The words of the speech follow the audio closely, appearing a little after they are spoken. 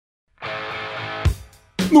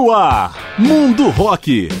No ar, Mundo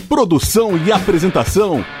Rock. Produção e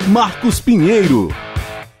apresentação, Marcos Pinheiro.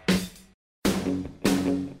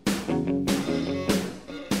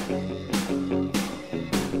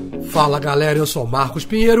 Fala galera, eu sou Marcos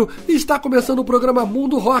Pinheiro e está começando o programa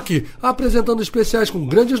Mundo Rock, apresentando especiais com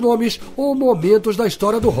grandes nomes ou momentos da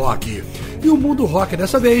história do rock. E o Mundo Rock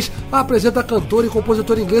dessa vez apresenta a cantora e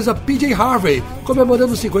compositora inglesa PJ Harvey,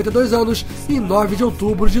 comemorando 52 anos em 9 de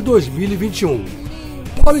outubro de 2021.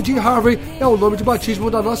 Polly Jean Harvey é o nome de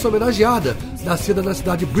batismo da nossa homenageada, nascida na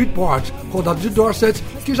cidade de Bridport, condado de Dorset,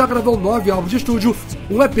 que já gravou 9 álbuns de estúdio,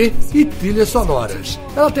 um EP e trilhas sonoras.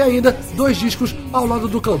 Ela tem ainda 2 discos ao lado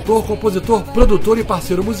do cantor, compositor, produtor e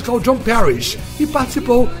parceiro musical John Parrish, e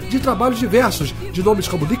participou de trabalhos diversos de nomes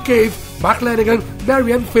como The Cave, Mark Lanigan,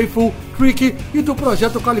 Marianne Faithfull, Tricky e do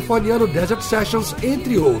projeto californiano Desert Sessions,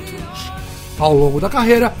 entre outros. Ao longo da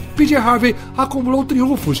carreira, PJ Harvey acumulou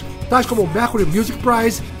triunfos, tais como o Mercury Music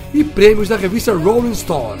Prize e prêmios da revista Rolling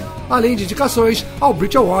Stone, além de indicações ao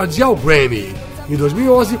Brit Awards e ao Grammy. Em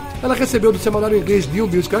 2011, ela recebeu do semanário inglês New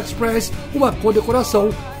Music Express uma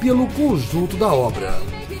condecoração pelo conjunto da obra.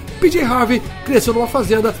 PJ Harvey cresceu numa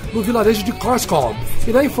fazenda no vilarejo de Corscombe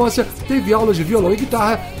e na infância teve aulas de violão e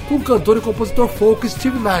guitarra com o cantor e compositor folk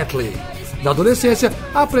Steve Knightley. Na adolescência,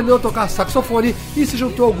 aprendeu a tocar saxofone e se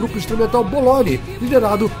juntou ao grupo instrumental Bologna,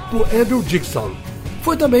 liderado por Andrew Dixon.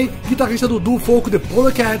 Foi também guitarrista do duo folk The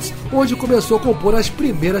Polar Cats, onde começou a compor as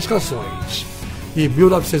primeiras canções. Em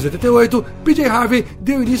 1988, PJ Harvey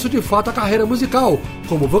deu início de fato à carreira musical,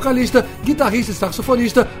 como vocalista, guitarrista e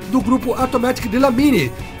saxofonista do grupo Automatic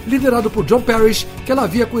Delamine, liderado por John Parrish, que ela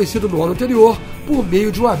havia conhecido no ano anterior por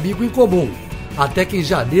meio de um amigo em comum. Até que em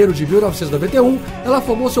janeiro de 1991, ela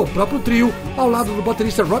formou seu próprio trio ao lado do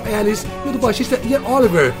baterista Rob Ellis e do baixista Ian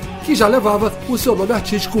Oliver, que já levava o seu nome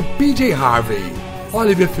artístico PJ Harvey.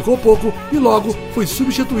 Oliver ficou pouco e logo foi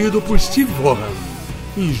substituído por Steve Vaughan.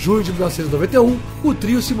 Em junho de 1991, o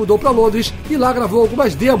trio se mudou para Londres e lá gravou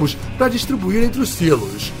algumas demos para distribuir entre os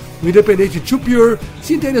selos. O independente Too Pure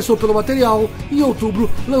se interessou pelo material e em outubro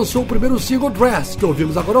lançou o primeiro single Dress, que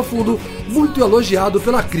ouvimos agora ao fundo, muito elogiado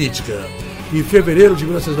pela crítica. Em fevereiro de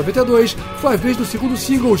 1992, foi a vez do segundo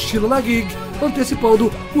single Sheila na Gig,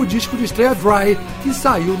 antecipando o disco de estreia Dry, que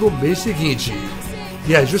saiu no mês seguinte.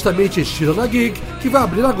 E é justamente Sheila na Gig que vai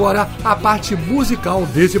abrir agora a parte musical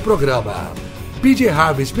desse programa. PJ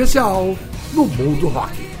Harvey Especial no Mundo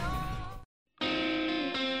Rock.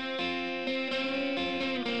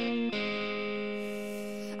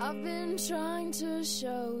 I've been trying to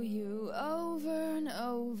show you over and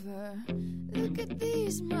over. Look at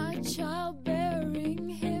these, my childbearing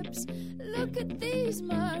hips. Look at these,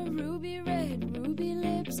 my ruby red, ruby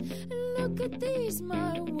lips. Look at these,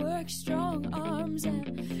 my work-strong arms.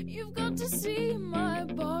 And you've got to see my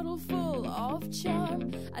bottle full of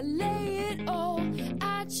charm. I lay it all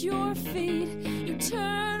at your feet. You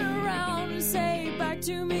turn around and say back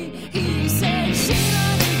to me. He said,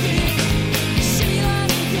 Sheila the Gig, Sheila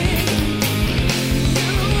the Gig.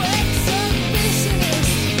 You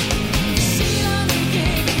exhibitionist. Sheila the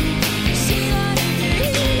Gig, Sheila the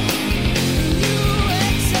Gig. You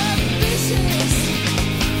exhibitionist.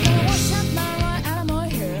 Gonna wash that man right out of my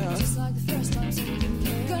hair, just like the first time so you didn't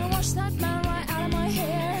care. Gonna wash that man right out of my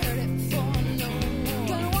hair. Heard it before, no more.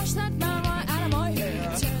 Gonna wash that man right out of my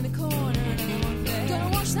hair. Turn the corner, another one there. Gonna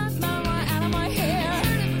wash that man right out of my hair.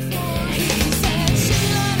 Heard it before. He said,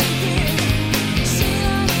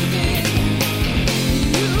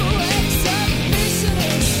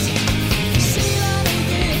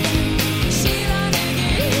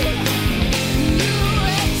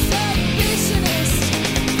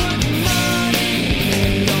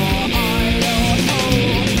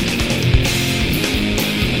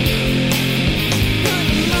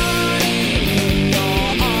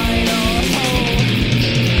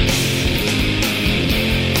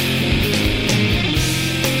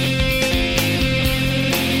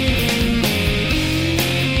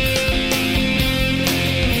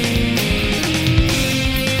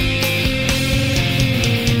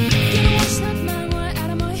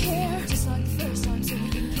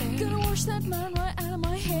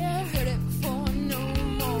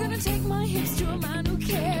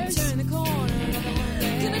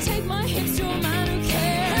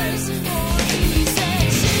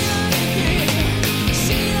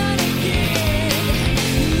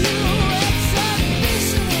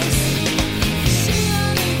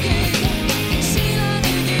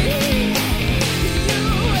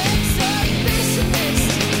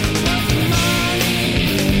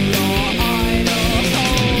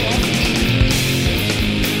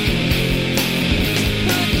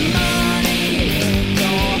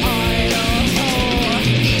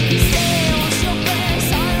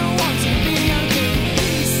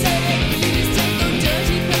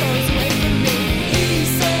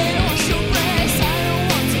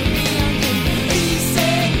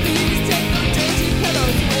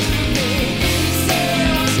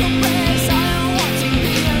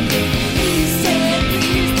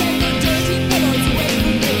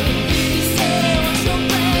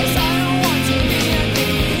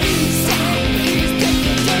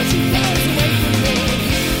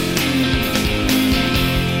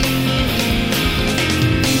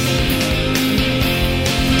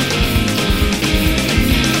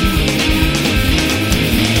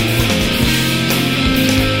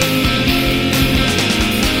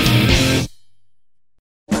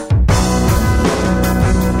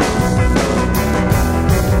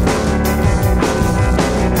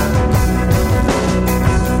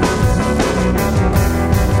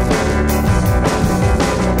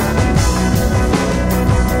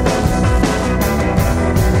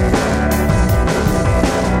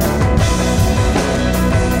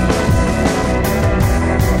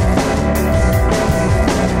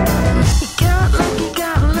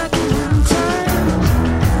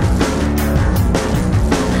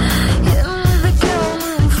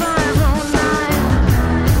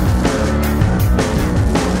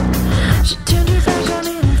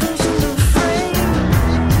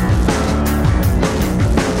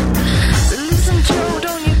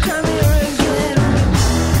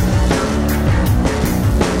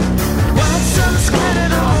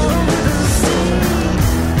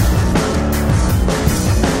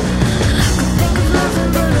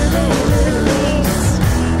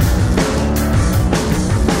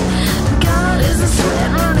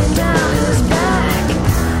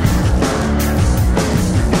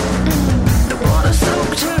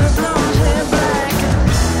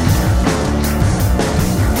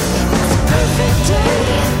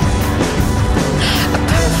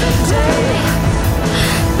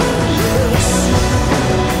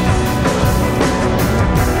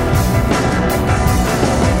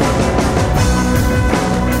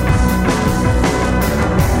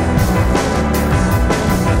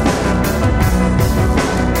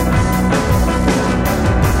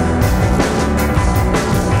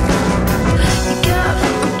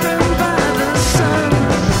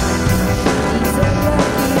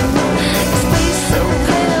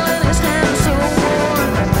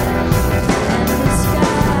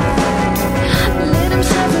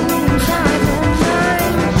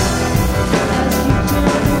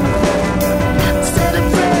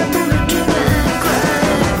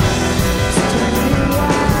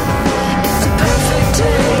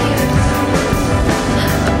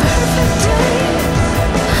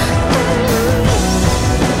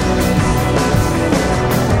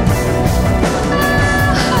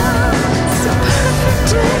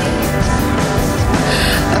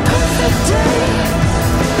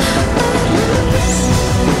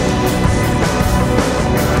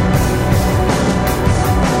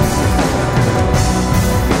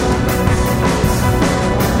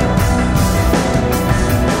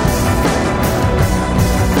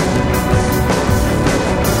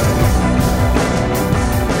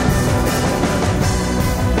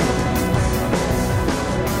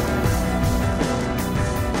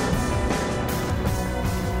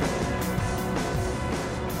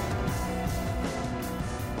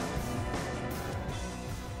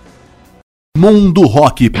 Mundo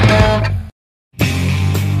Rock.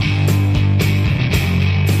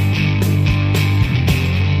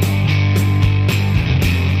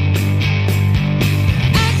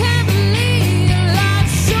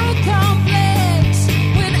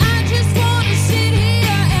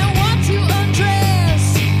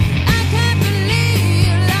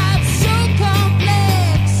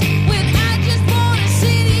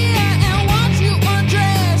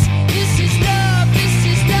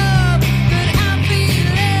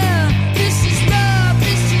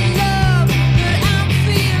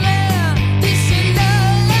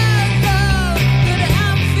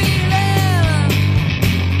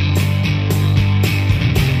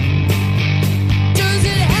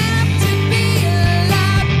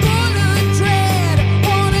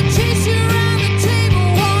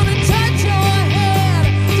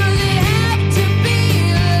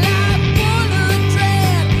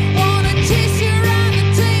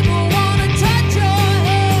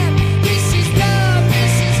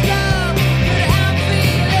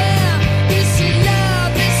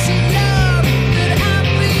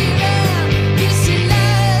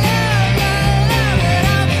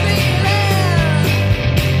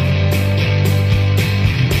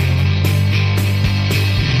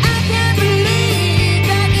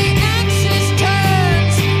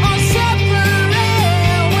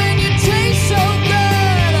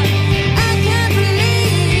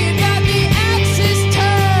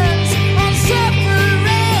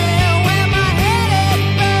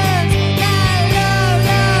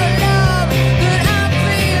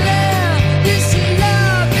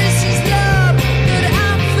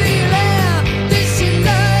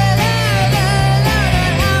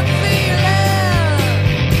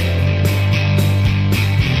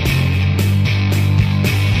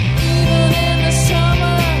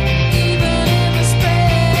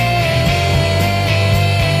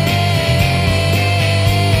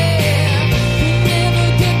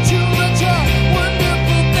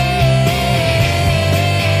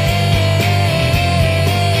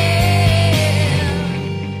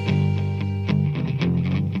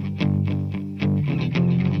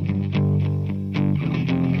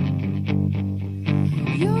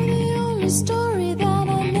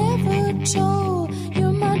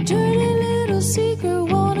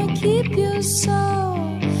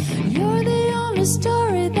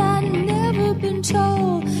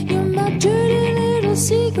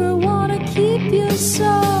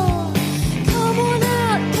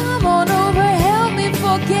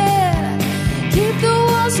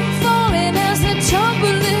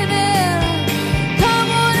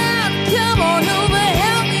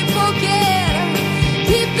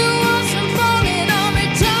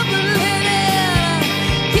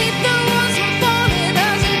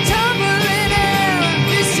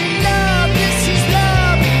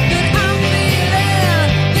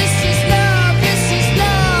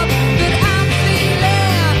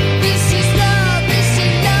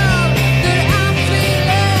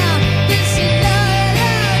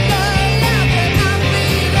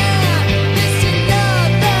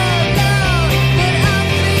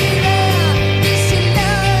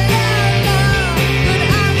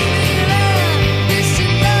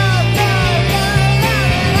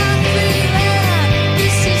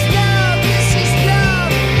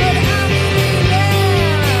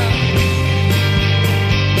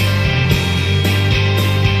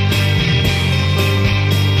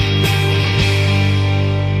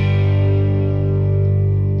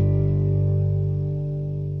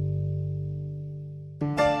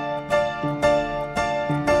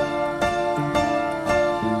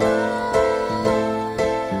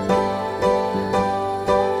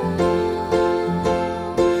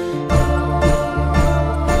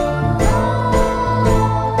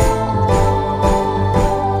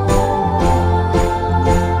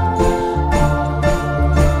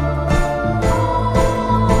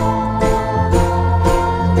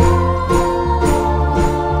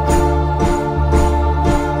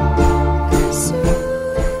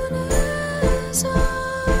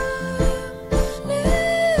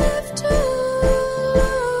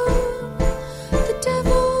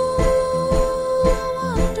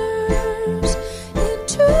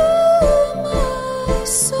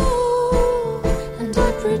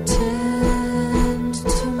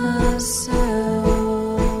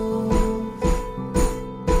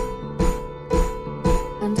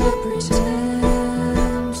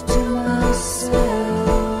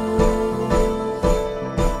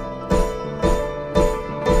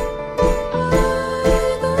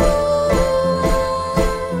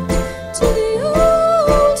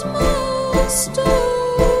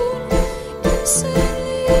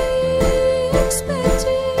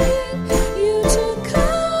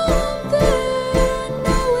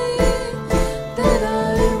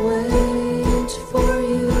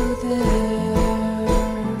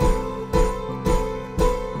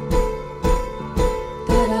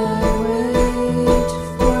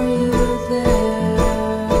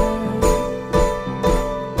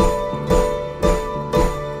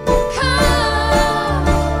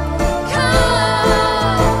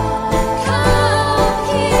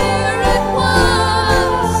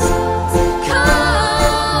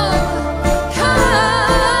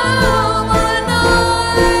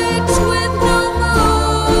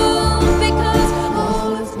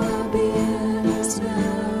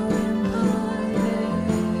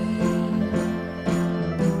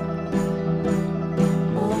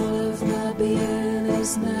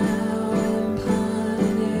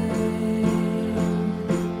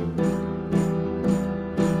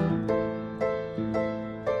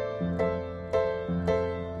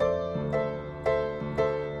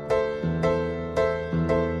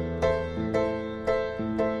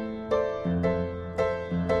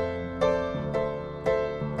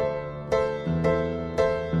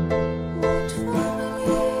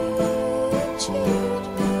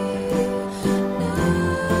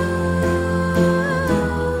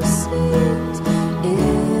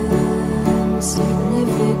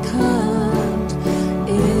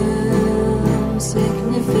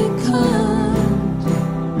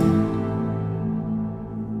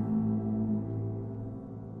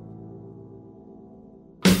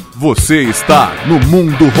 Você está no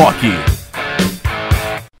Mundo Rock.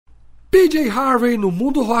 PJ Harvey no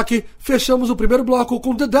Mundo Rock. Fechamos o primeiro bloco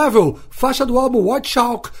com The Devil, faixa do álbum White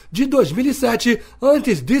Chalk de 2007,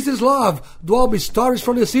 antes This Is Love, do álbum Stories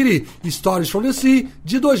from the City, Stories from the Sea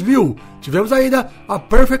de 2000. Tivemos ainda A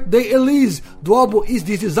Perfect Day Elise, do álbum Is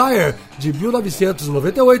This Desire de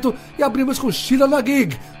 1998, e abrimos com Sheila na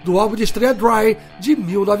Gig, do álbum de estreia Dry de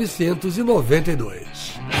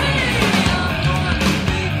 1992.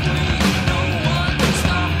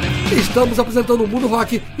 Estamos apresentando o Mundo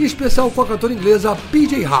Rock, em especial com a cantora inglesa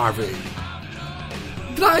PJ Harvey.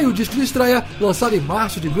 Dry, o disco de estreia, lançado em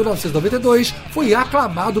março de 1992, foi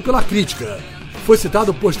aclamado pela crítica. Foi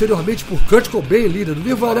citado posteriormente por Kurt Cobain, líder do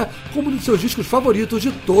Nirvana, como um de seus discos favoritos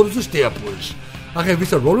de todos os tempos. A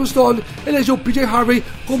revista Rolling Stone elegeu PJ Harvey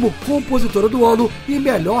como compositora do ano e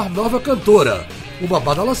melhor nova cantora. Uma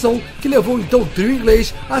badalação que levou então o trio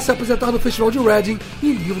inglês a se apresentar no Festival de Reading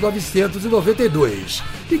em 1992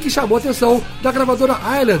 e que chamou a atenção da gravadora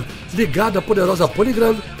Island, ligada à poderosa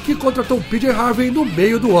Polygram, que contratou PJ Harvey no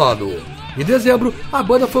meio do ano. Em dezembro, a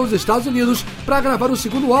banda foi aos Estados Unidos para gravar o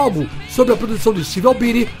segundo álbum, sob a produção de Steve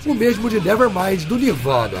Albini, o mesmo de Nevermind do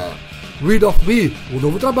Nirvana. Rid of Me, o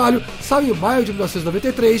novo trabalho, saiu em maio de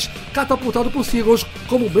 1993, catapultado por singles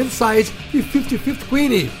como Manside e 50-50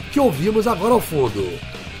 Queenie, que ouvimos agora ao fundo.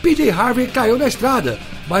 PJ Harvey caiu na estrada,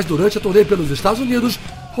 mas durante a turnê pelos Estados Unidos,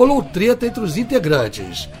 rolou treta entre os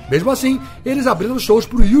integrantes. Mesmo assim, eles abriram shows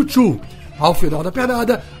para o U2. Ao final da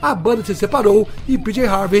pernada, a banda se separou e PJ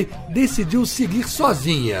Harvey decidiu seguir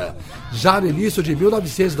sozinha. Já no início de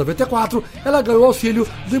 1994, ela ganhou auxílio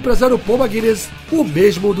do empresário Paul McGuinness, o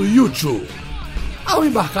mesmo do U2. Ao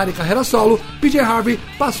embarcar em carreira solo, PJ Harvey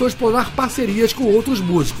passou a explorar parcerias com outros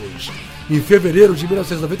músicos. Em fevereiro de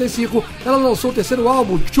 1995, ela lançou o terceiro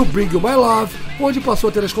álbum, To Bring You My Love, onde passou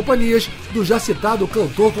a ter as companhias do já citado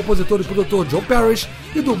cantor, compositor e produtor John Parrish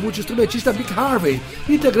e do multi-instrumentista Mick Harvey,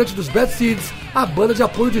 integrante dos Bad Seeds, a banda de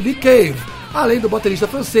apoio de Nick Cave, além do baterista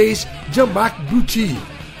francês Jean-Marc Bouty.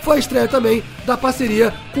 Foi a estreia também da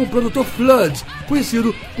parceria com o produtor Flood,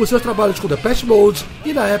 conhecido por seus trabalhos com Depeche Mode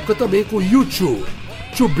e na época também com U2.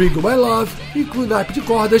 To Bring You My Love inclui naipe de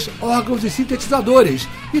cordas, órgãos e sintetizadores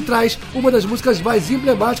e traz uma das músicas mais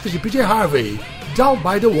emblemáticas de PJ Harvey, Down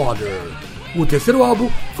by the Water. O terceiro álbum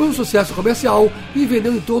foi um sucesso comercial e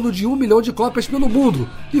vendeu em torno de 1 milhão de cópias pelo mundo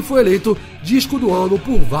e foi eleito disco do ano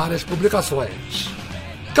por várias publicações.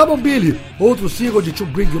 Come On Billy, outro single de To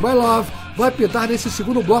Bring You My Love, vai pintar nesse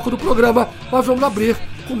segundo bloco do programa, mas vamos abrir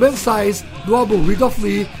com Man Size, do álbum Rid of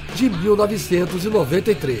Me, de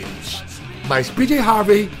 1993. Mais PJ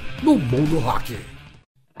Harvey no Mundo Rock.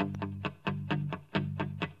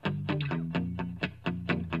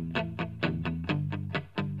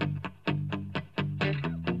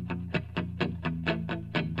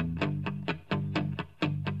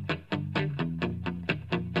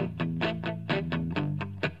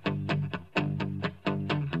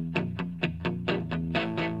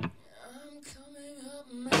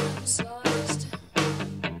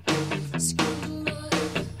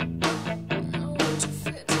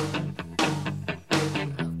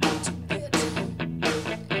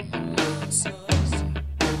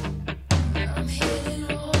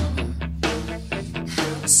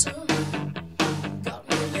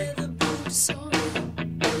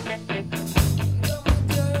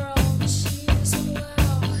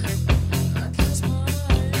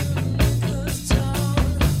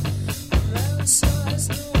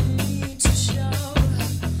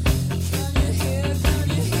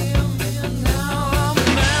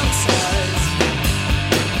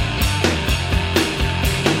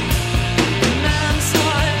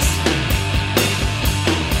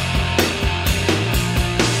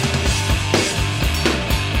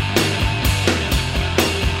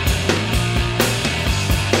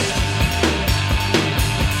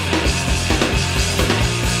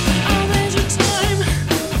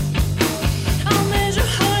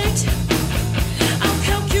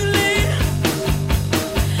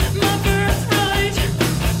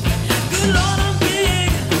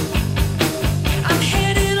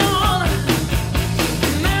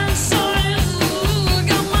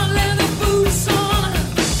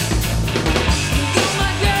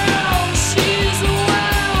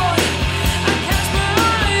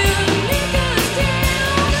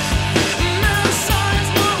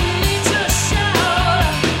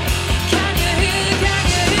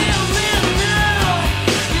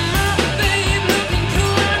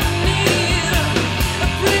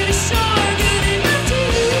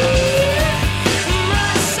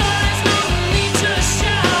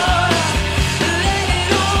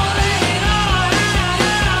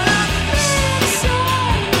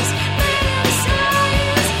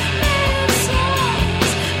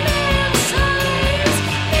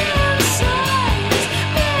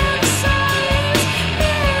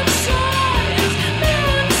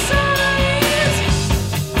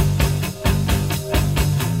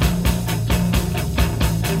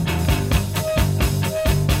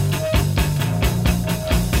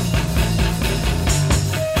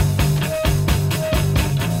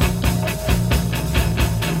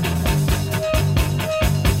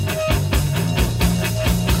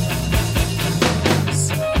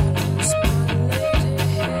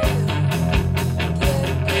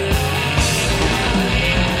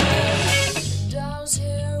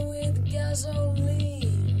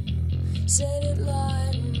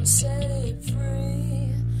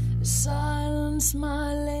 kiss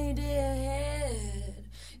my lady head.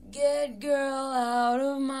 Get girl out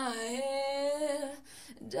of my head.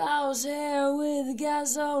 Douse hair with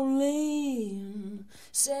gasoline.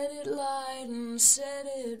 Set it light and set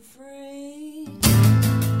it free.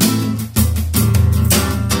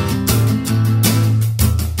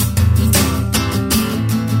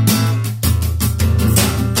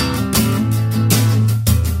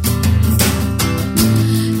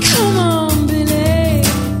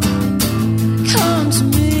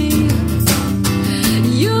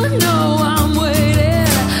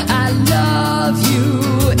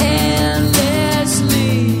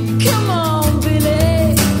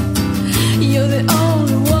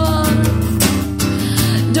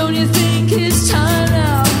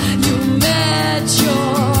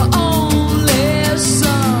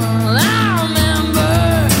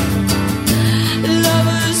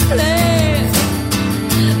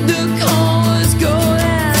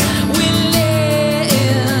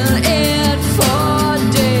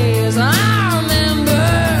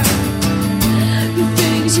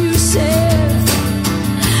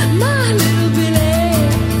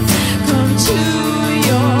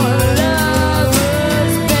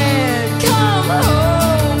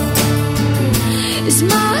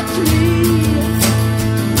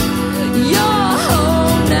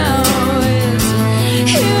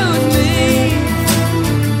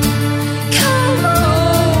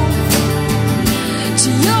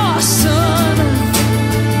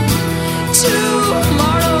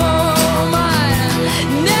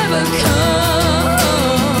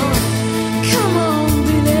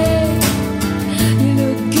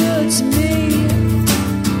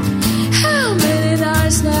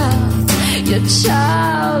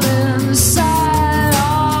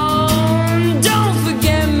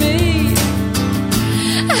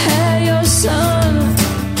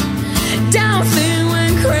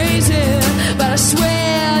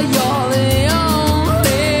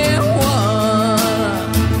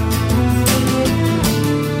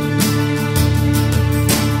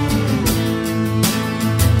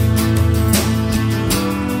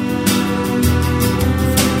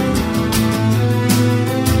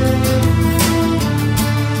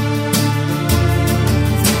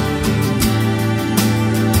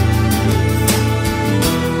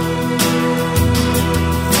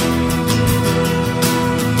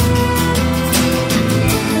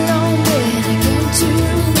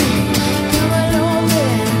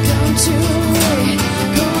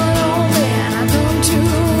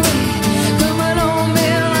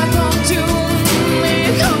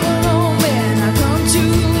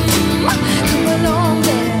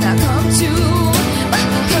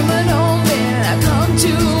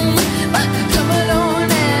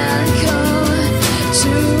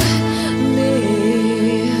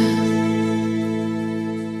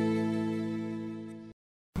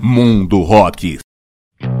 Mundo Rock. Put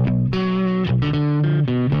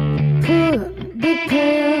the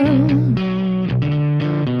pen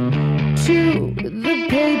to the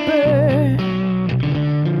paper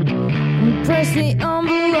and press the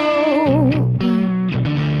envelope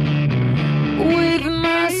with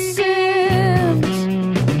my sins.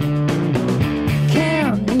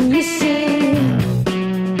 Can you see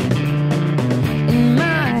in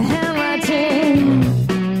my handwriting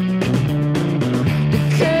the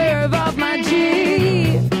curve of my G?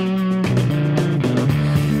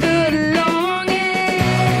 The longing.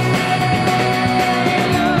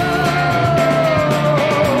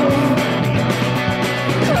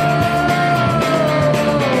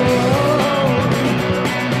 Oh.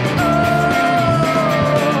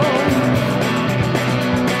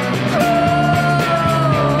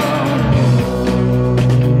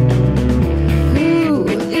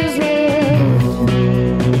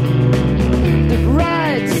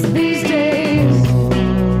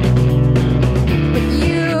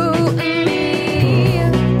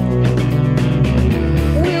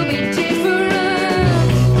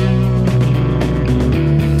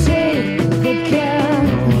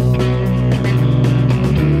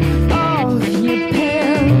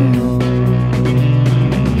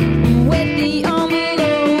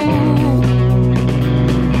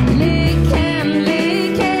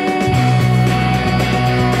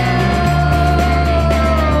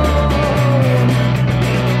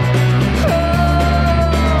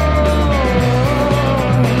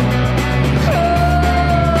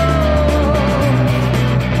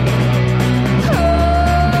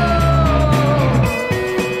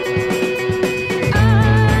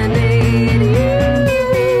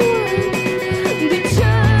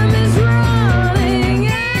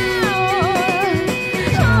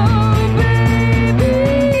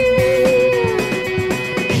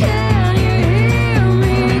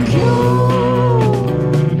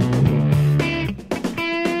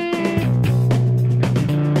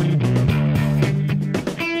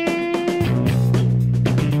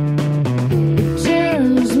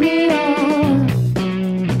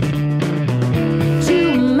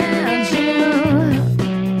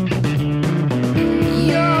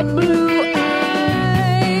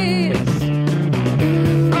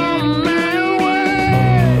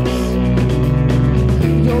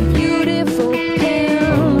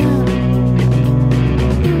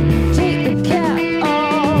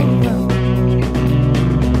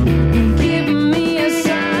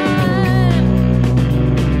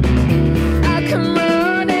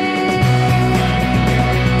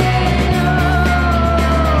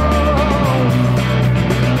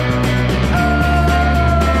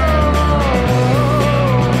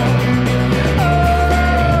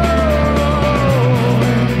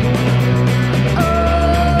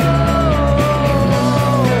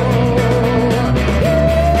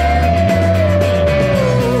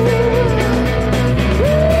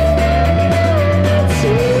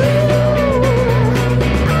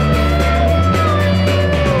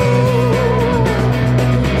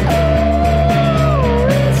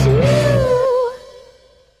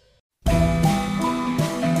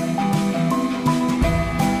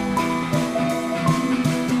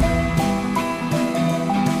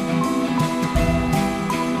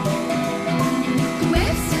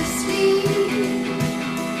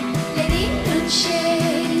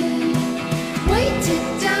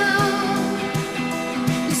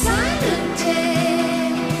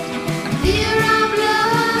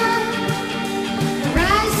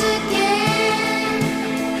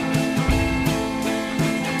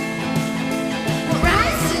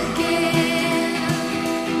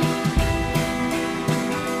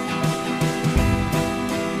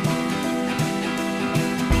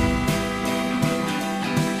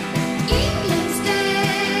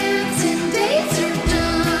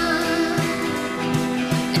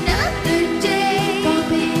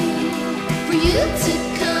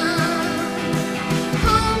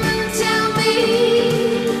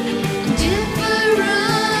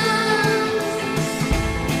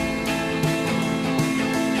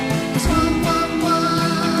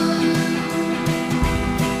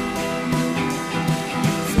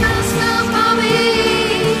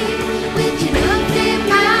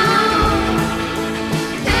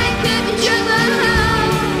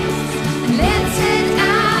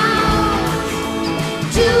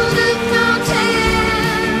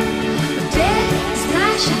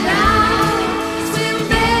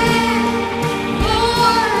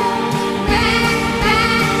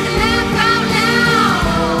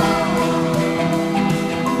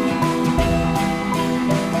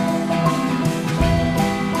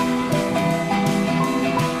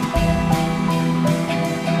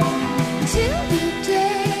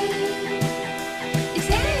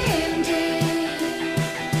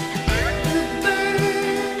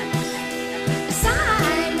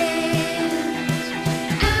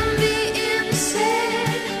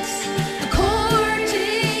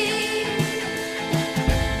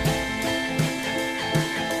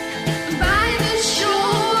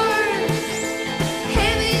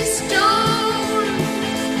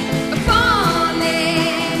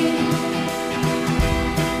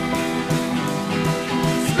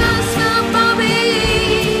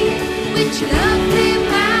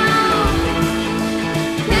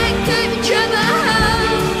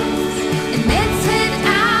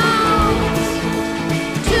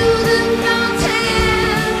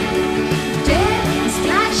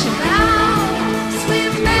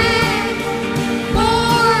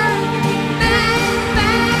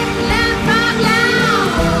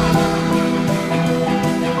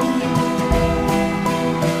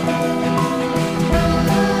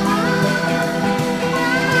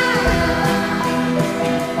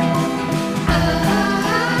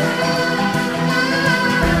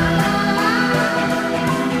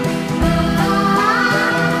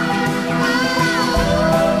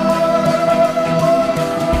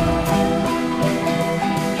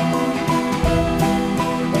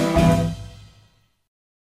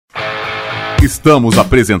 Estamos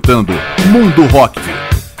apresentando Mundo Rock.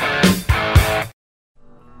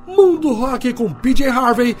 Mundo Rock com PJ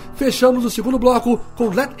Harvey. Fechamos o segundo bloco com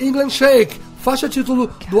Let England Shake, faixa título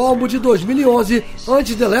do álbum de 2011,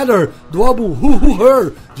 antes The Letter, do álbum Who Who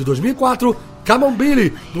Her, de 2004, Come On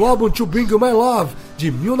Billy, do álbum To Bring You My Love, de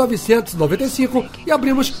 1995, e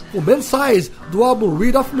abrimos o Man Size, do álbum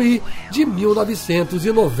Read of Me, de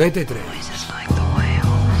 1993.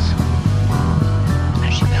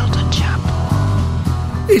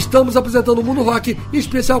 Estamos apresentando o Mundo Rock,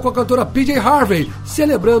 especial com a cantora PJ Harvey,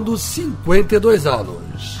 celebrando 52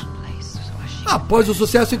 anos. Após o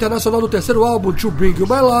sucesso internacional do terceiro álbum, To Bring You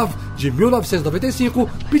My Love, de 1995,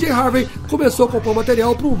 PJ Harvey começou a compor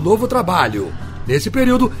material para um novo trabalho. Nesse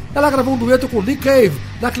período, ela gravou um dueto com Nick Cave,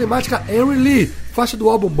 na climática Henry Lee, faixa do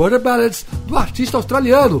álbum Murder Ballads, do artista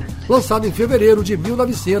australiano, lançado em fevereiro de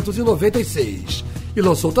 1996. E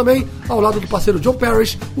lançou também, ao lado do parceiro John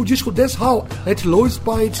Parrish, o disco Dance Hall at Lowest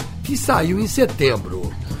Point, que saiu em setembro.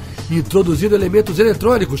 Introduzindo elementos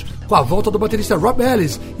eletrônicos, com a volta do baterista Rob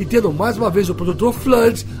Ellis e tendo mais uma vez o produtor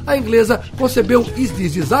Flood, a inglesa concebeu Is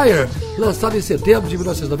This Desire, lançado em setembro de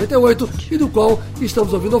 1998, e do qual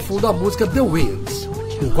estamos ouvindo ao fundo a música The Winds.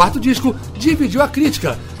 O quarto disco dividiu a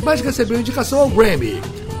crítica, mas recebeu indicação ao Grammy.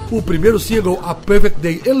 O primeiro single, A Perfect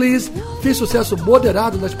Day Elise, fez sucesso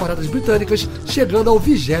moderado nas paradas britânicas, chegando ao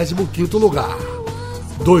 25º lugar.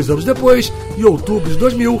 2 anos depois, em outubro de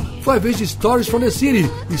 2000, foi a vez de Stories from the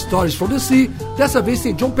City e Stories from the Sea, dessa vez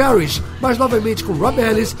sem John Parrish, mas novamente com Rob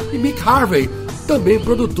Ellis e Mick Harvey, também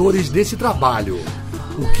produtores desse trabalho.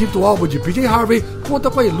 O quinto álbum de PJ Harvey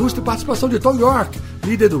conta com a ilustre participação de Tom York,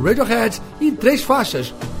 líder do Radiohead, em 3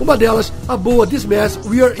 faixas, uma delas a boa This Mess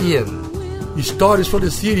We're In. Stories from the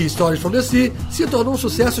City e Stories from the Sea se tornou um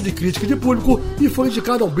sucesso de crítica e de público e foi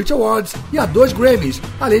indicado ao Brit Awards e a 2 Grammys,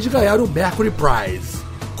 além de ganhar o Mercury Prize.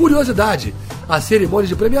 Curiosidade, a cerimônia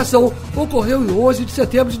de premiação ocorreu em 11 de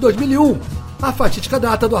setembro de 2001, a fatídica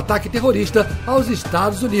data do ataque terrorista aos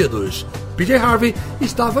Estados Unidos. PJ Harvey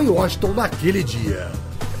estava em Washington naquele dia.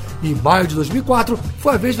 Em maio de 2004,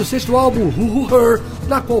 foi a vez do sexto álbum Who Her,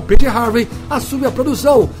 na qual P.J. Harvey assume a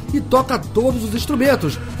produção e toca todos os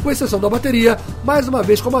instrumentos, com exceção da bateria, mais uma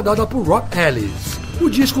vez comandada por Rob Ellis. O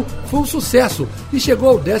disco foi um sucesso e chegou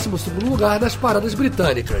ao 12º lugar nas paradas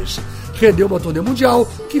britânicas. Rendeu uma turnê mundial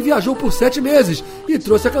que viajou por 7 meses e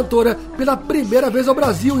trouxe a cantora pela primeira vez ao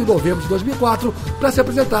Brasil em novembro de 2004 para se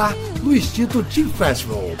apresentar no extinto Teen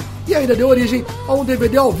Festival. E ainda deu origem a um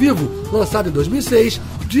DVD ao vivo, lançado em 2006,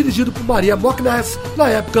 dirigido por Maria Mockness, na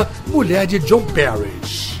época mulher de John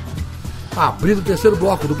Parrish. Abrindo o terceiro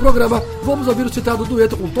bloco do programa, vamos ouvir o citado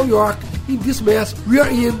dueto com Tom York em This Mess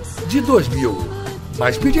We're In, de 2000.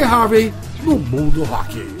 Mais P.J. Harvey no Mundo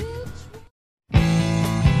Rock.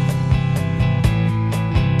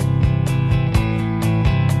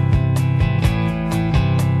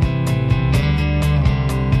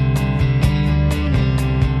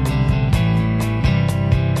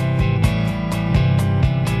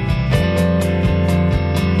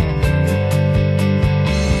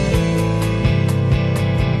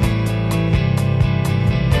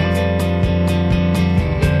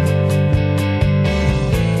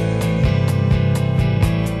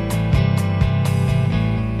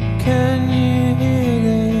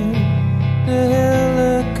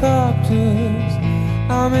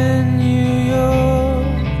 I'm in New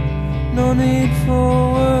York, no need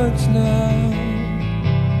for words now.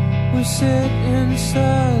 We sit in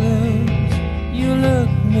silence, you look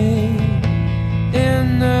me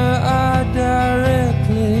in the eye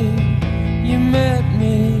directly. You met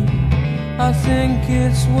me, I think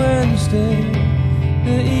it's Wednesday,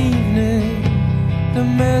 the evening, the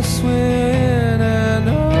mess we're in and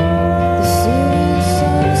all. The city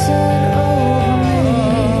sunset over me.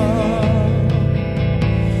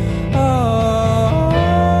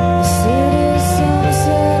 The city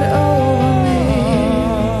sunset over me.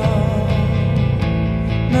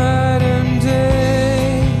 Night and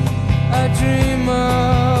day, I dream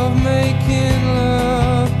of making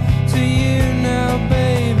love to you now,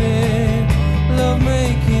 baby. Love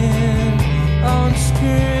making on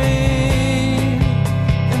screen,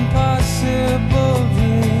 impossible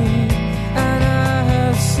dream. And I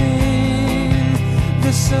have seen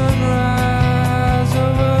the sunrise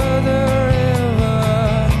over the river,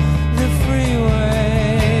 the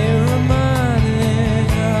freeway,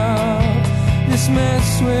 reminding of this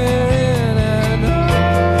mess we're in and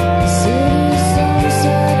The city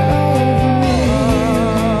sunset over me.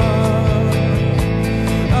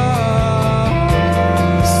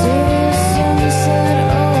 The city sunset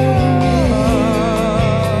over me.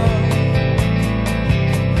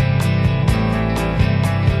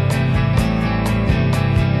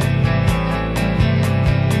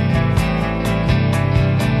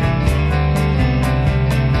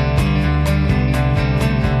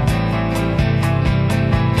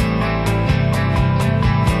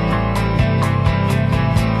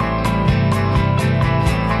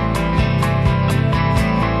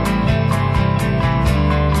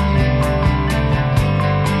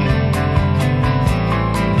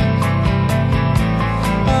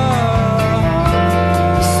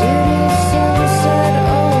 The city sunset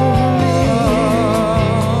over me.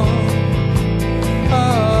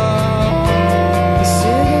 The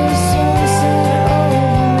city sunset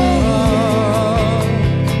over me.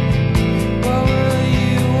 what were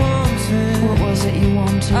you wanting? What was it you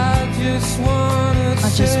wanted? I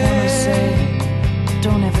just wanna say,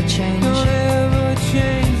 don't ever change. don't ever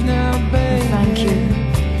change now, baby. Thank you.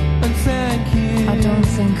 And thank you. I don't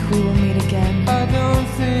think we will meet again. I don't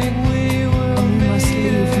think we will And we must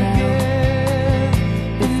meet leave now, again.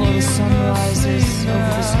 before the sun rises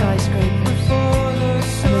over the skyscrapers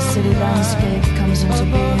and the city landscape comes into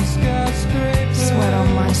being. Sweat on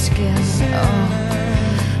my skin.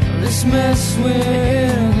 Oh, This mess we're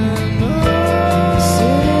in and The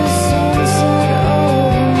city sunset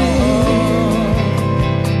over me.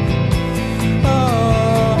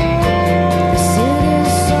 The city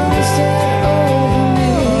sunset over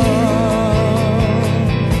me.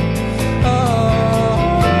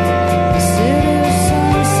 The city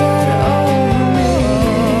sunset over me.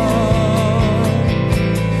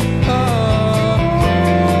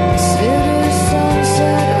 The city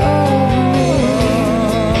sunset over me.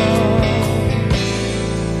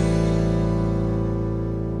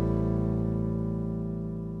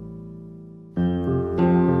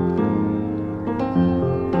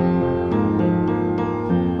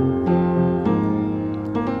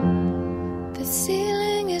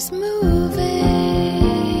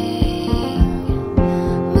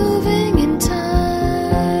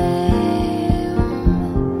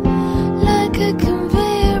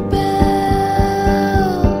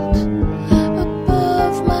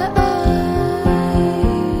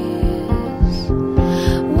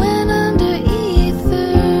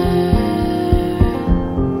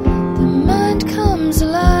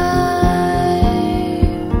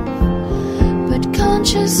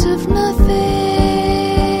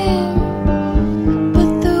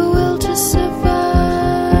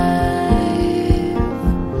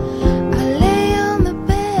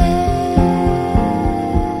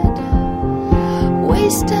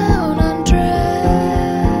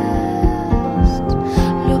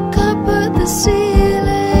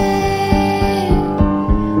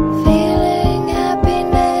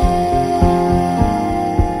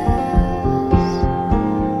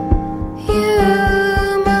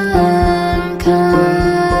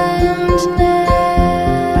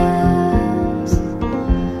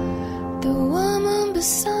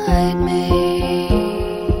 beside me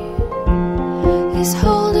is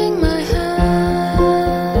holding my hand.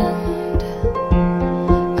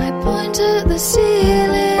 I point at the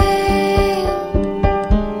ceiling.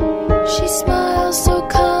 She smiles so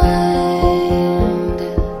kind.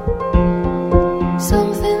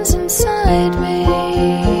 Something's inside me,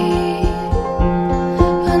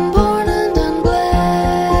 unborn and unblessed,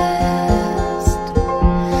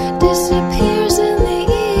 disappears in the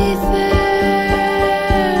ether.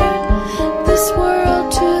 This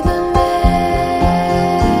world to the next,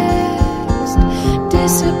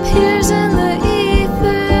 disappears in the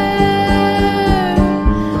ether.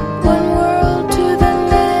 One world to the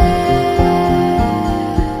next.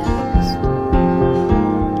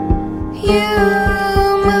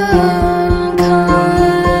 Human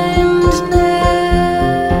kindness.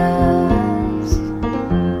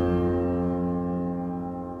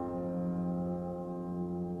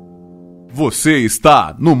 Você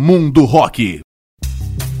está no Mundo Rock.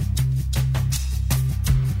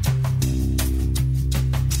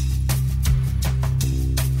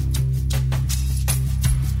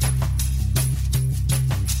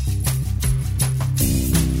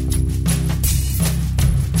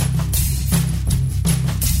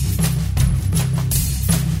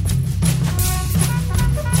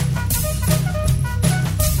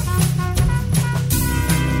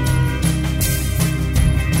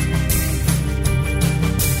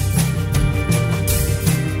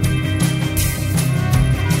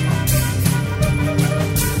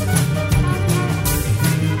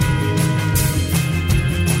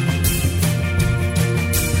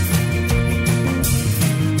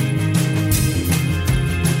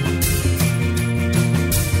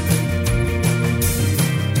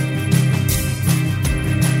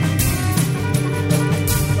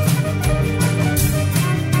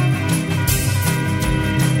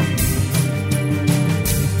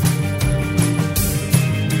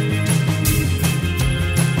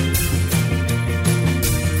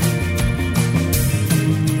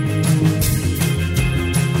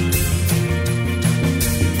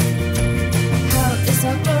 How is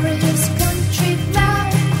our glorious country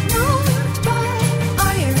proud, not by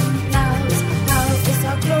iron plows? How is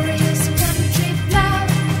our glorious country proud,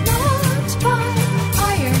 not by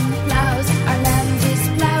iron plows? Our land is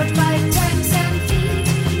plowed by tanks and feet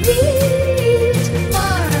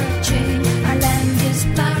marching. Our land is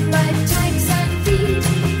plowed by tanks and feet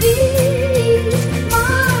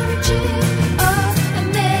marching. Oh,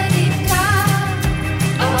 America,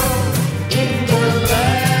 oh, England,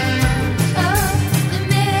 oh,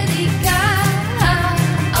 America,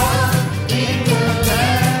 oh,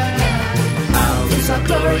 England. How is our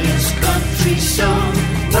glorious country sown?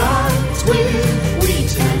 Not with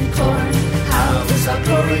wheat and corn. How is our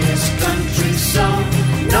glorious country sown?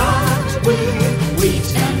 Not with wheat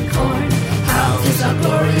and corn. How is our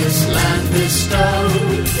glorious land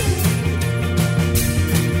bestowed?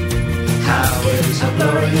 How is our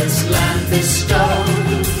glorious land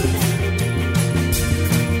bestowed?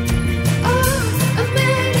 Oh,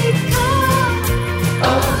 America,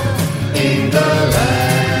 oh, England,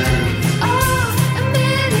 oh,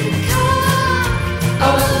 America,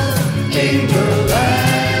 oh, England,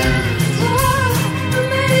 oh,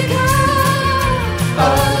 America,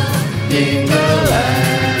 oh, England,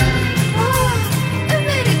 oh,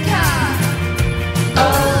 America, oh,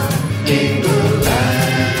 England.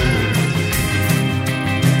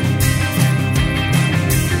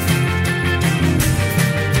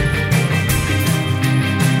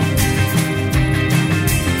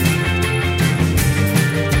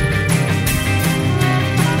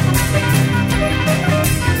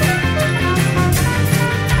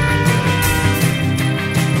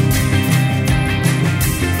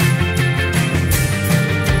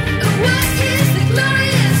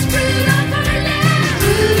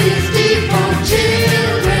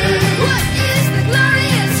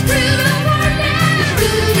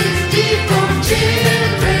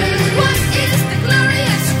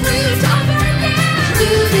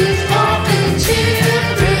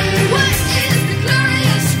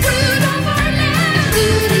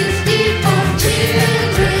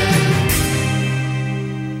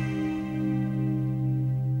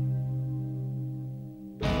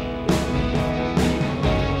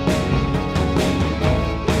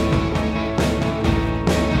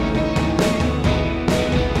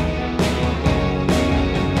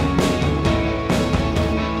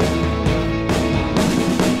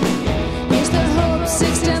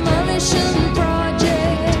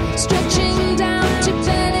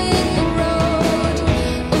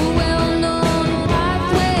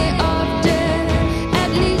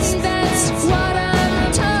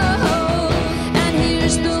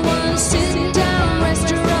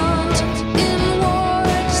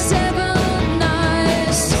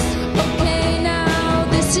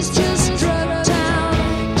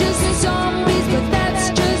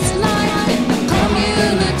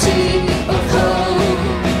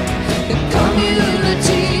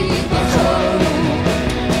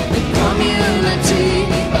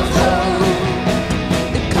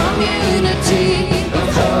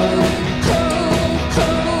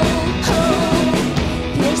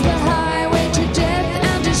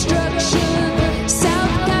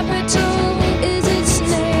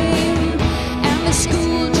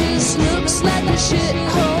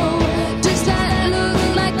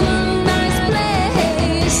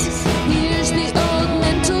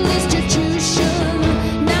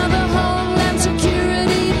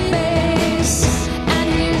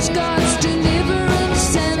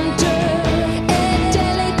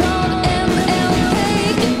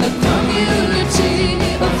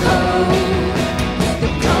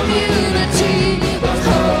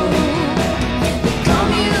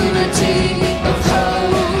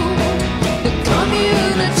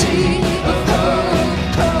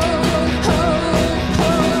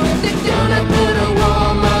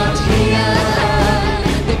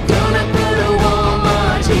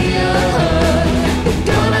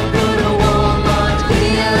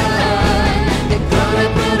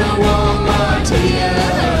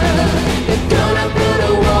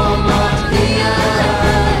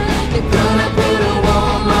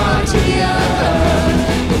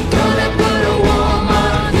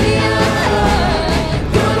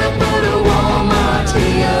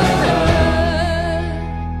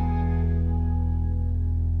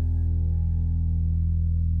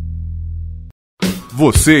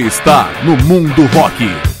 Você está no Mundo Rock.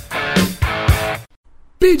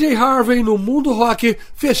 PJ Harvey no Mundo Rock.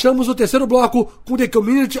 Fechamos o terceiro bloco com The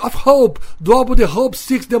Community of Hope, do álbum The Hope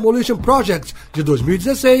Six Demolition Project, de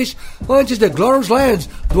 2016. Antes, The Glorious Land,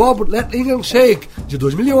 do álbum Let England Shake, de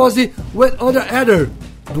 2011. When Under Adder,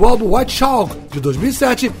 do álbum White Chalk, de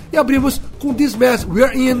 2007. E abrimos com This Mess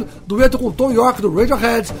We're In, dueto com Tom York, do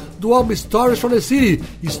Radiohead, do álbum Stories from the City,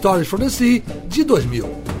 Stories from the Sea, de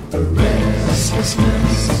 2000.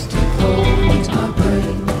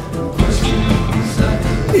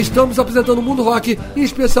 Estamos apresentando o Mundo Rock, em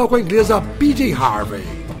especial com a inglesa PJ Harvey.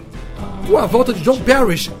 Com a volta de John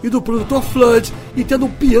Parrish e do produtor Flood, e tendo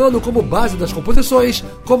um piano como base das composições,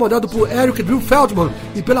 comandado por Eric Drew Feldman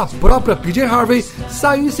e pela própria PJ Harvey,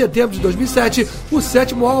 saiu em setembro de 2007 o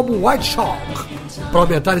sétimo álbum White Chalk. Para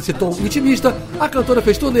aumentar esse tom intimista, a cantora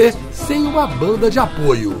fez turnê sem uma banda de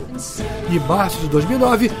apoio. Em março de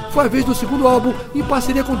 2009, foi a vez do segundo álbum em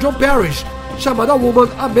parceria com John Parrish, chamado A Woman,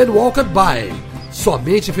 A Man Walked By.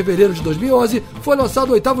 Somente em fevereiro de 2011 foi lançado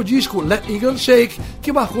o oitavo disco, Let England Shake,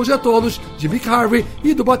 que marcou os retornos de Mick Harvey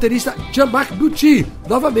e do baterista Jean-Marc Bouty,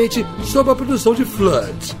 novamente sob a produção de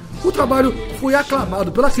Flood. O trabalho foi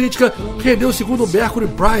aclamado pela crítica, rendeu o segundo Mercury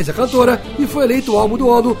Prize à cantora e foi eleito o álbum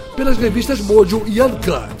do ano pelas revistas Mojo e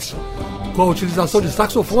Uncut. Com a utilização de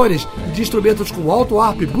saxofones e de instrumentos com alto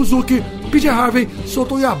harp e buzuki, PJ Harvey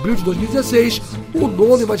soltou em abril de 2016 o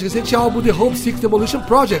nono e mais recente álbum The Hope Six Demolition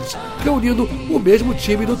Project, reunindo o mesmo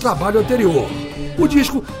time do trabalho anterior. O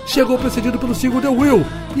disco chegou precedido pelo single The Will,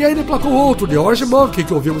 e ainda emplacou outro, The Orange Monkey,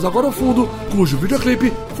 que ouvimos agora ao fundo, cujo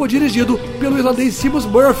videoclipe foi dirigido pelo irlandês Seamus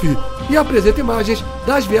Murphy e apresenta imagens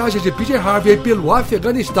das viagens de PJ Harvey pelo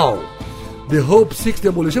Afeganistão. The Hope Six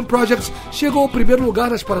Demolition Project chegou ao primeiro lugar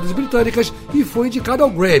nas paradas britânicas e foi indicado ao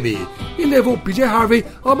Grammy, e levou PJ Harvey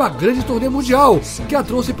a uma grande turnê mundial, que a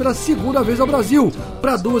trouxe pela segunda vez ao Brasil,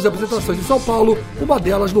 para 2 apresentações em São Paulo, uma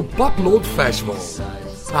delas no Pop Load Festival.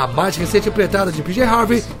 A mais recente empreitada de PJ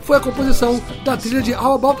Harvey foi a composição da trilha de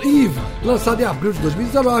All About Eve, lançada em abril de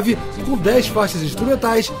 2019, com 10 faixas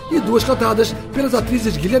instrumentais e 2 cantadas pelas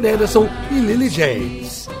atrizes Gillian Anderson e Lily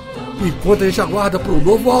James. Enquanto a gente aguarda para um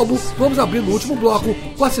novo álbum, vamos abrir no último bloco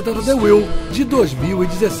com a citada The Will, de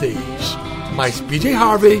 2016. Mais PJ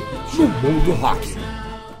Harvey no Mundo Rock.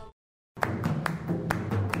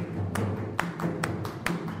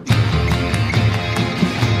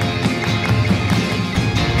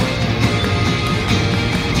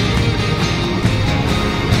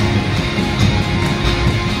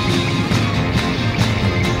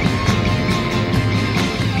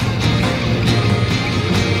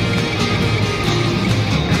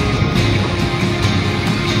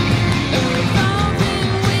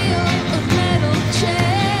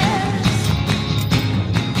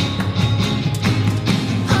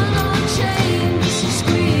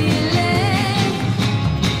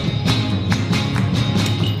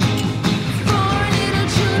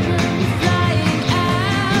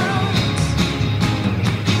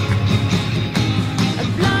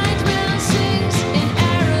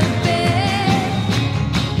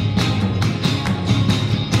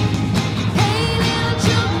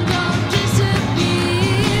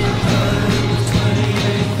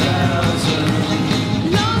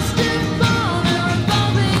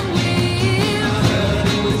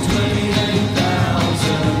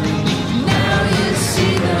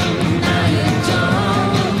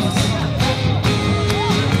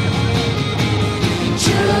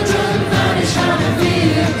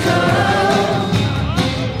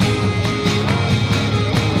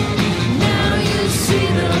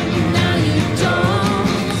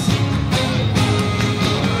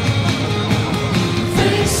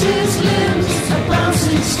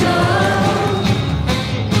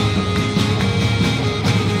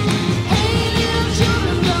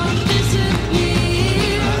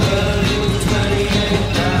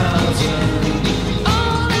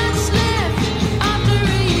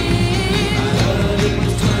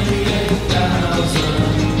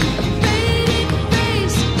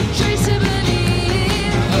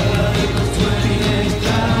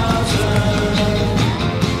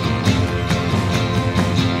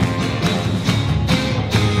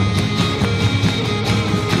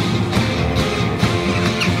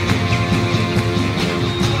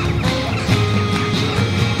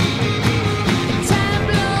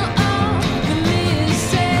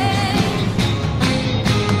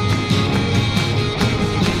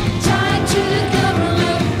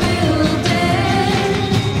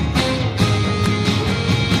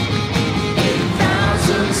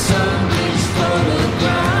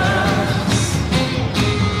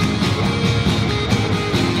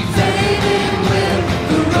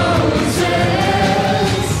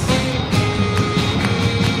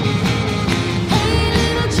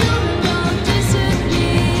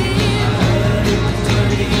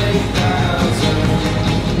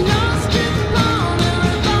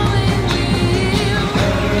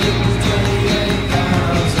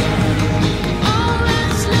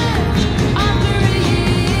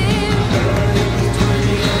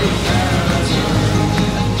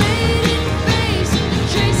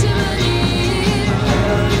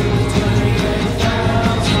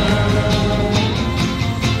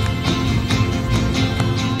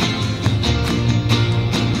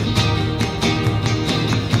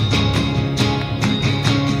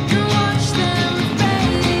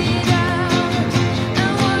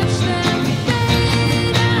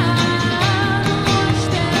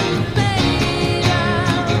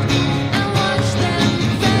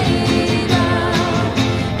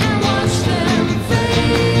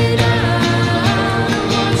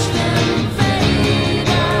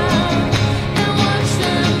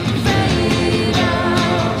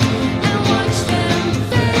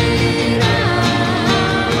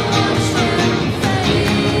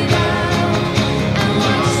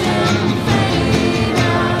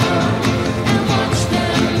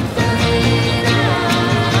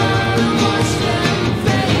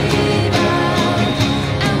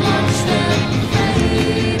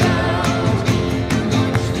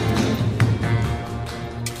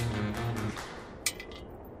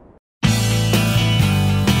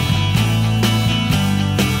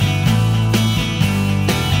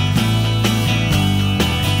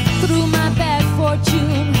 threw my bad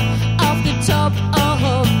fortune off the top of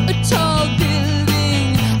a tall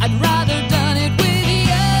building. I'd rather done it with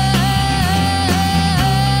you.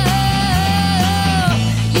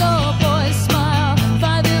 Your boy smile,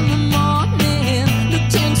 5 in the morning,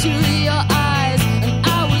 looked into your eyes, and I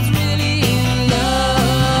was really in love.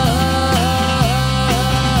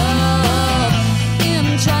 In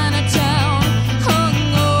Chinatown,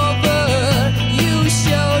 hungover, you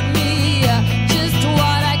showed me just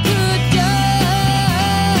what I could do.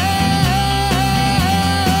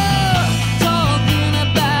 Talking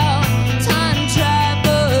about time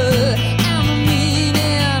travel and the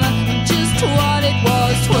meaning, just what it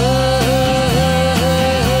was worth.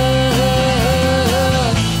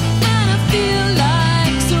 And I feel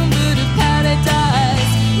like some bit of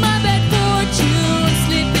paradise, my bad fortune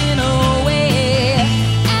slipping away.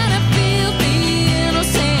 And I feel the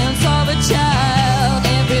innocence of a child.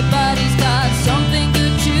 Everybody's got something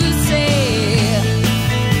good to say.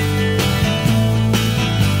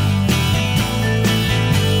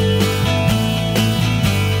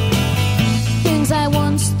 Things I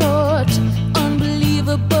once thought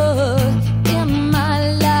unbelievable in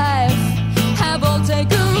my life have all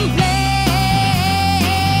taken place.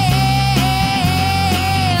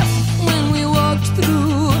 When we walked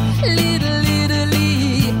through Little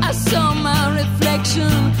Italy, I saw my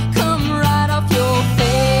reflection come right off your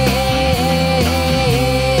face.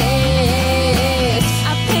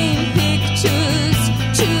 I paint pictures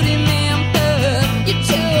to remember. You're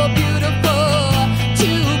too beautiful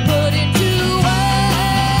to put into words.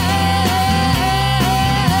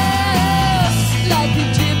 Like a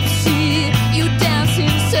gypsy, you dance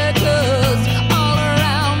in circles all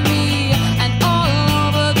around me and all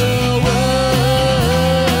over the world.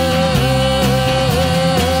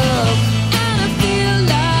 And I feel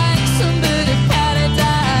like some bit of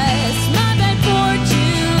paradise, my bad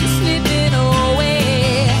fortune slipping away.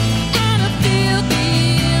 And I feel the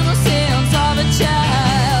innocence of a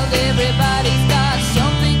child. Everybody's got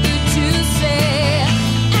something good to say.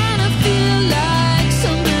 And I feel like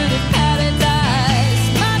some bit of paradise,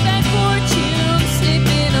 my bad fortune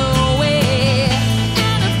slipping away.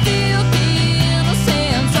 And I feel the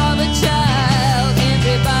innocence of a child.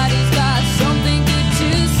 Everybody's got something good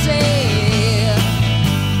to say.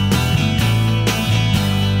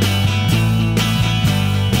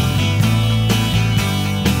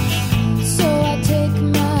 So I take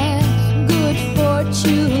my good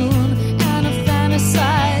fortune and I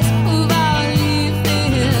fantasize about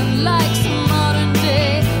leaving like some modern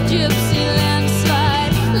day gypsy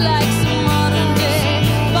landslide, like some modern day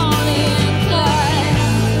Bonnie and Clyde.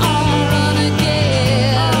 On the run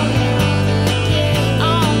again,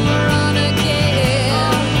 on the run again,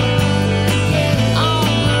 on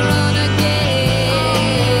the run again,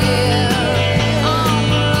 on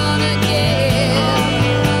the run again.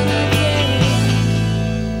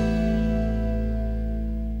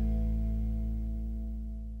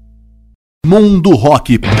 Mundo Rock.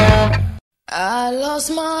 I lost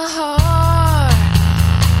my heart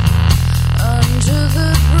under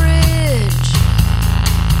the bridge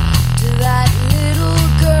to that little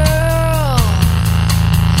girl.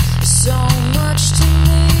 So much to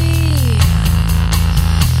me,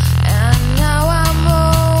 and now I'm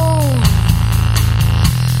old,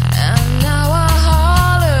 and now I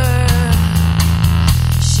holler.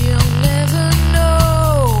 She'll never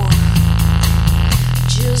know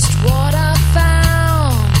just what I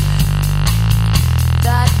found.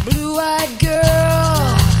 That blue-eyed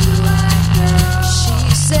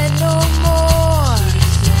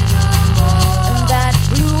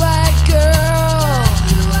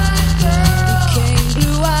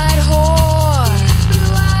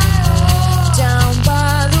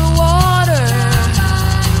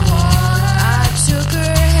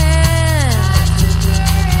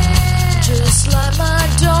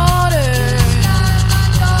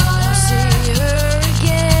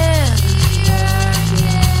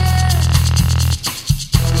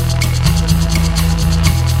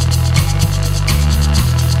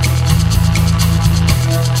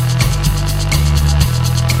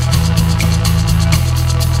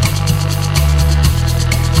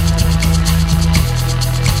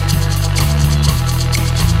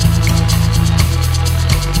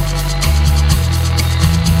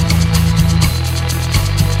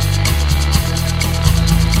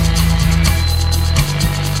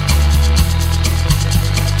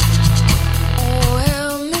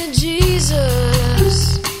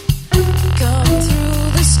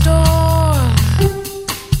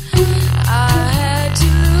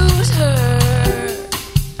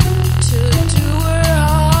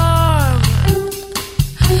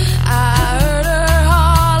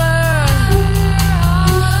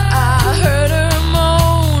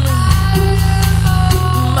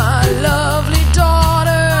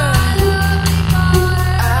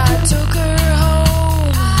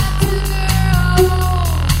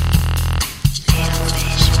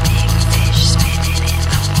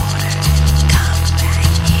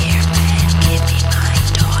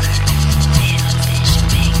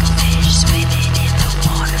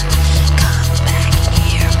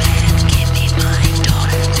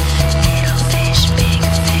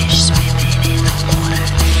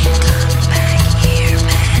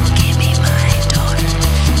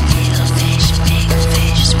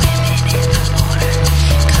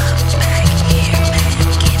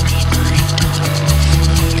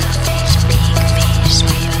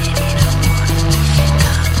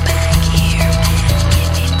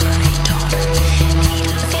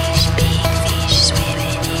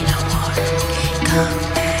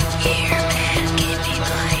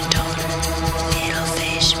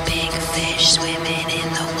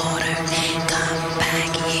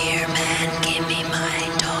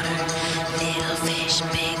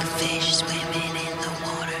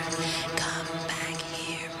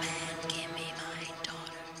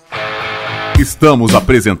Estamos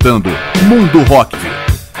apresentando Mundo Rock.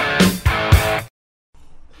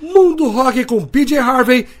 Mundo Rock com PJ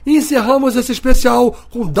Harvey, e encerramos esse especial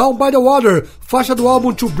com Down by the Water, faixa do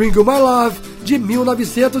álbum To Bring You My Love, de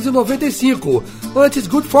 1995. Antes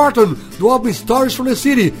Good Fortune, do álbum Stories from the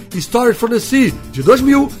City, Stories from the Sea, de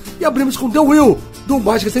 2000. E abrimos com The Will, do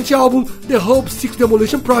mais recente álbum The Hope Six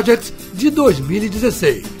Demolition Project, de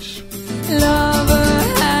 2016.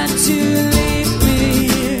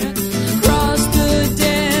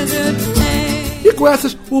 E com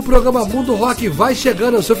essas, o programa Mundo Rock vai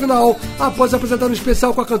chegando ao seu final, após apresentar um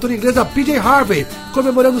especial com a cantora inglesa PJ Harvey,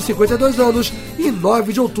 comemorando 52 anos, em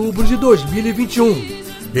 9 de outubro de 2021.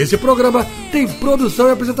 Esse programa tem produção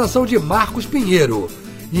e apresentação de Marcos Pinheiro.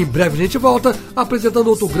 E em breve a gente volta apresentando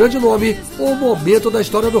outro grande nome, o momento da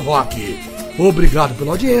história do rock. Obrigado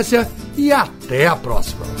pela audiência e até a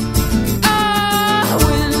próxima.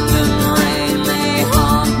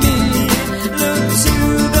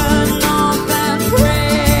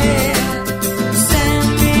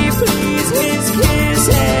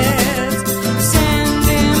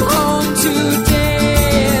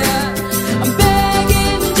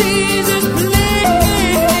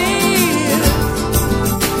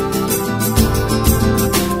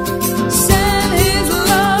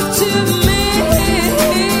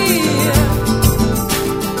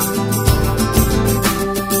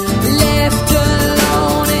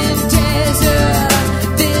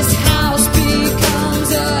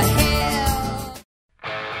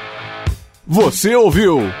 Você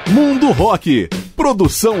ouviu Mundo Rock.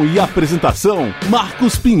 Produção e apresentação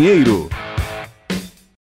Marcos Pinheiro.